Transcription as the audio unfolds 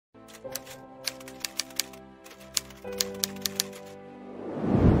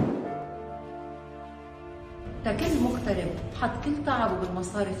كل مغترب حط كل تعبه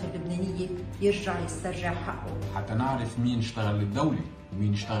بالمصارف اللبنانية يرجع يسترجع حقه، حتى نعرف مين اشتغل للدولة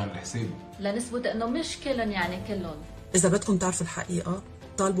ومين اشتغل لحسابه، لنثبت انه مش كلن يعني كلن. إذا بدكم تعرفوا الحقيقة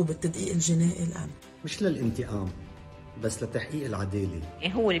طالبوا بالتدقيق الجنائي الآن، مش للانتقام بس لتحقيق العدالة.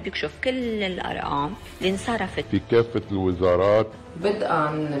 هو اللي بيكشف كل الأرقام اللي انصرفت في كافة الوزارات،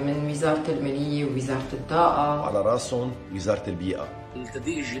 بدءا من وزارة المالية ووزارة الطاقة، على راسهم وزارة البيئة.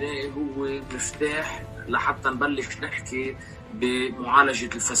 التدقيق الجنائي هو مفتاح لحتى نبلش نحكي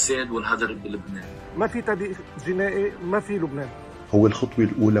بمعالجة الفساد والهدر بلبنان. ما في تدقيق جنائي ما في لبنان. هو الخطوة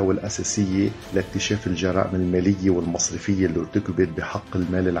الأولى والأساسية لاكتشاف الجرائم المالية والمصرفية اللي ارتكبت بحق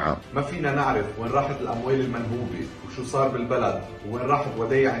المال العام. ما فينا نعرف وين راحت الأموال المنهوبة وشو صار بالبلد وين راحت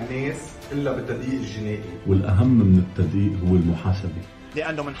ودايع الناس إلا بالتدقيق الجنائي. والأهم من التدقيق هو المحاسبة،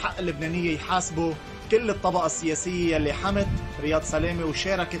 لأنه من حق اللبنانية يحاسبوا كل الطبقة السياسية اللي حمت رياض سلامة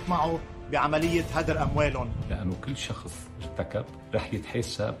وشاركت معه بعملية هدر أموالهم، لأنه كل شخص ارتكب رح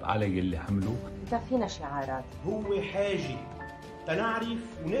يتحاسب على يلي عمله. ما فينا شعارات، هو حاجة تنعرف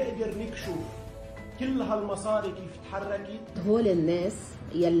ونقدر نكشف كل هالمصاري كيف تحركت. هول الناس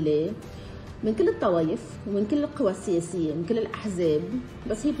يلي من كل الطوائف ومن كل القوى السياسية ومن كل الأحزاب،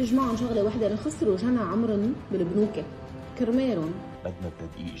 بس هي بتجمعهم شغلة واحدة، يخسروا جنى عمرهم بالبنوك كرمالهم. بدنا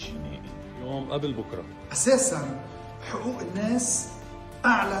التدقيق الجنائي يوم قبل بكرة. أساساً حقوق الناس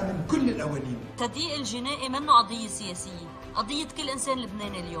أعلى من كل القوانين. التدقيق الجنائي منه قضية سياسية، قضية كل إنسان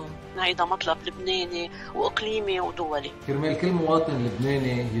لبناني اليوم. هيدا مطلب لبناني وإقليمي ودولي. كرمال كل مواطن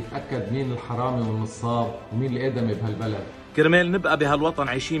لبناني يتأكد مين الحرامي والنصاب ومين الآدمي بهالبلد. كرمال نبقى بهالوطن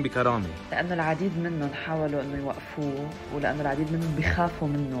عايشين بكرامة. لأنه العديد منهم حاولوا أنه يوقفوه، ولأنه العديد منهم بيخافوا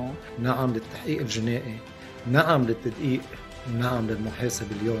منه. نعم للتحقيق الجنائي، نعم للتدقيق، نعم للمحاسبة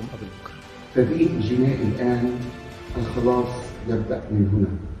اليوم قبل بكرة. التدقيق الجنائي الآن، الخلاص يبدأ من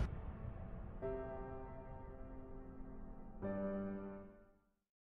هنا.